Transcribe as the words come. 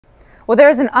Well, there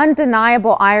is an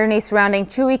undeniable irony surrounding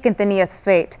Chuy Quintanilla's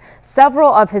fate.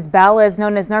 Several of his ballads,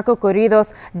 known as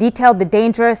narcocorridos, detailed the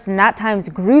dangerous and at times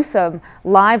gruesome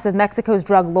lives of Mexico's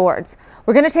drug lords.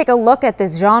 We're going to take a look at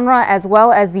this genre as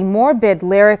well as the morbid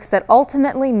lyrics that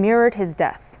ultimately mirrored his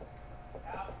death.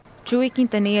 Chuy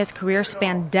Quintanilla's career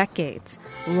spanned decades,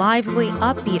 lively,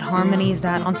 upbeat harmonies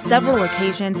that on several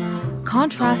occasions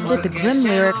contrasted the grim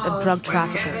lyrics of drug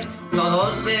traffickers.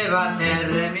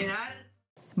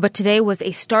 But today was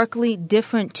a starkly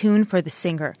different tune for the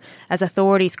singer, as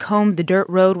authorities combed the dirt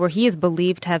road where he is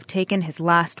believed to have taken his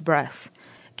last breaths.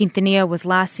 Quintanilla was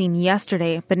last seen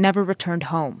yesterday, but never returned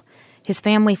home. His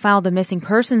family filed a missing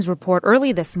persons report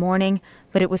early this morning,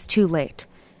 but it was too late.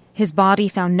 His body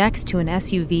found next to an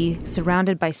SUV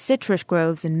surrounded by citrus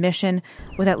groves in Mission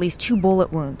with at least 2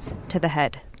 bullet wounds to the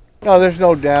head. No, there's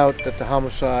no doubt that the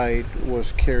homicide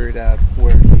was carried out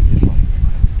where he is lying.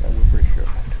 We're pretty sure of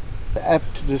that. Up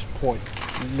to this point,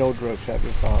 no drugs have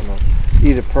been found on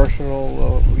either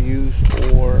personal use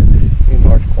or in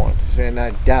large quantities, and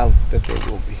I doubt that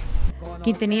there will be.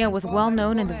 Quintanilla was well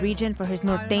known in the region for his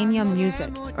norteña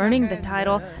music, earning the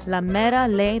title La Mera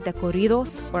Ley de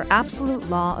Corridos, or Absolute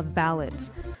Law of Ballads.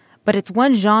 But it's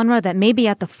one genre that may be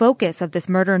at the focus of this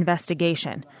murder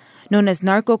investigation. Known as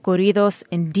narcocorridos,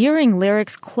 endearing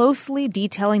lyrics closely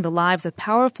detailing the lives of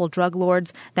powerful drug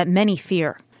lords that many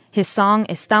fear. His song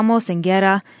Estamos en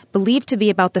Guerra, believed to be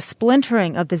about the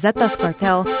splintering of the Zetas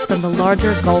cartel from the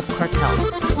larger Gulf cartel.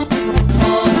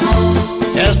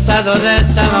 Estado de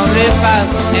Tamaulipas,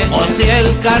 hostia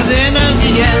el cardenal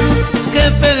Guillén,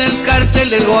 jefe del cartel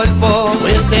del Golfo,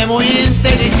 fuiste muy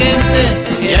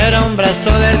inteligente y era un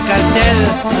brazo del cartel,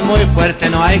 muy fuerte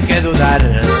no hay que dudar,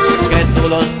 que tú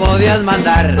los podías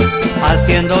mandar,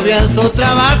 haciendo bien su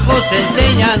trabajo se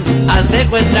enseñan a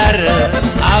secuestrar,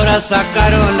 ahora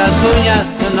sacaron las uñas,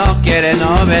 no quieren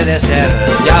obedecer,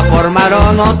 ya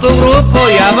formaron otro grupo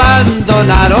y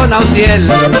abandonaron a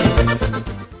Uciel.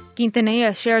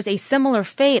 Quintanilla shares a similar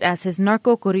fate as his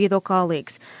narcocorrido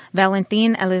colleagues.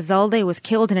 Valentin Elizalde was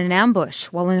killed in an ambush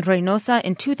while in Reynosa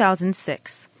in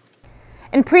 2006.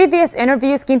 In previous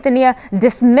interviews, Quintanilla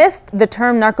dismissed the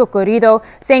term narcocorrido,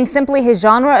 saying simply his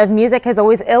genre of music has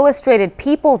always illustrated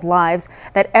people's lives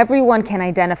that everyone can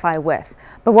identify with.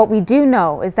 But what we do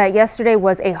know is that yesterday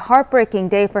was a heartbreaking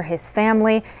day for his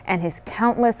family and his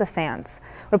countless fans.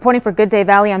 Reporting for Good Day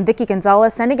Valley, I'm Vicki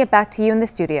Gonzalez, sending it back to you in the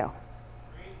studio.